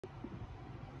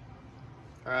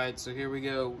Alright, so here we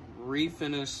go.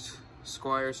 Refinished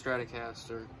Squier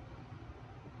Stratocaster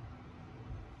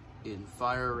in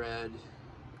fire red.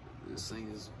 This thing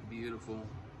is beautiful.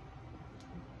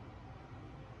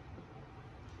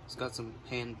 It's got some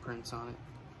handprints on it.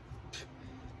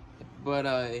 But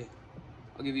I'll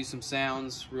give you some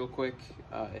sounds real quick.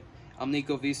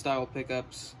 Alnico V-style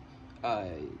pickups,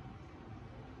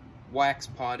 wax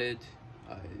potted,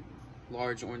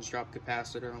 large orange drop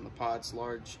capacitor on the pots,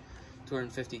 large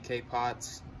 250K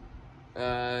pots,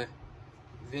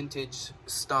 vintage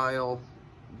style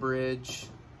bridge,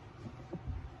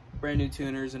 brand new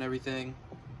tuners and everything.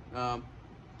 I'm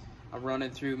running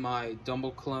through my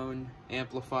Dumble clone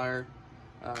amplifier.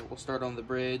 We'll start on the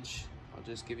bridge. I'll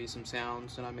just give you some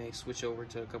sounds and I may switch over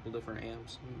to a couple different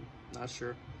amps. I'm not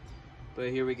sure. But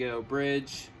here we go.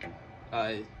 Bridge,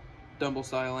 Dumble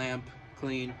style amp,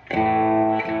 clean.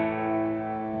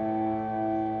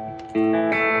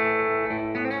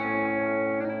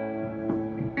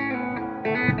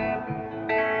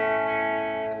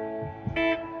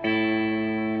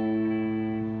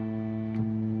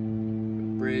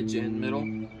 Bridge and middle.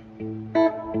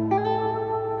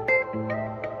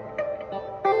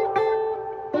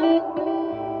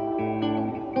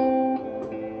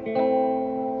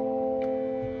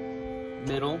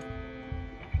 Middle.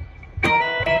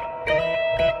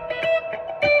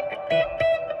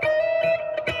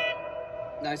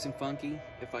 Nice and funky,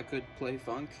 if I could play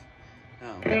funk.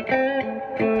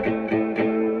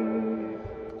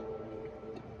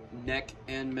 Neck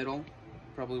and middle.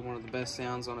 Probably one of the best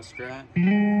sounds on a Strat.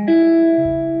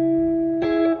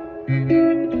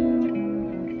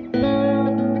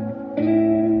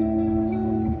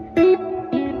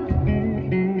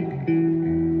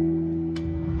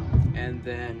 And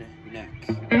then neck.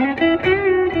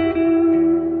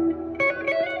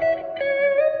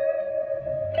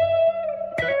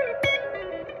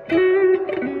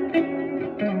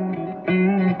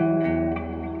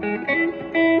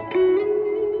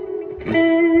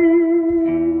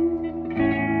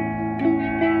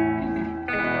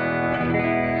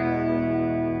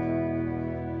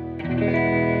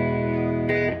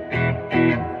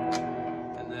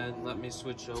 And then let me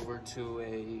switch over to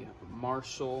a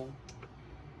Marshall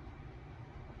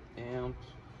amp.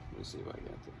 Let me see if I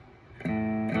got that.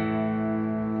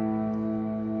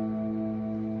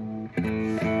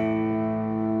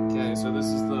 Okay, so this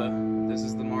is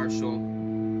the Marshall.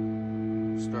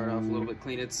 Start off a little bit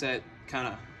clean. It's set kind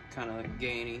of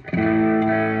gainy.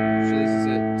 So this is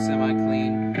it,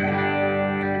 semi-clean.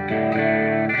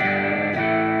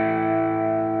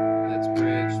 That's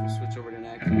bridge. We'll switch over to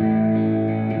neck.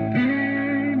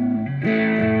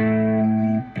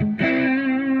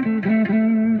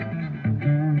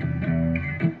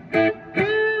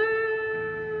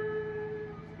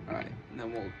 Alright, and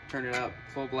then we'll turn it up.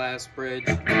 Full blast bridge.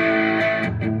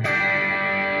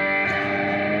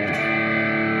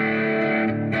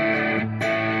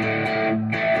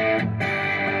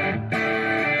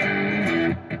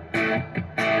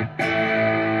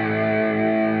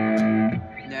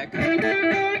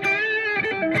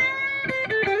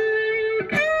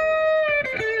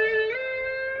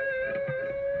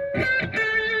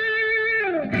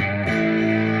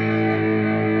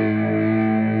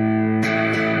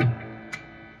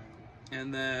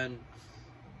 And then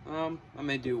I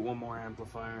may do one more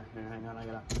amplifier. Here, hang on, I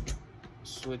gotta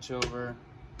switch over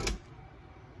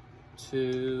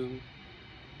to,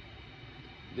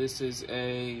 this is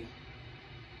a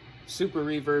super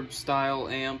reverb style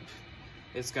amp.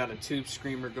 It's got a tube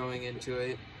screamer going into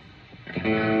it.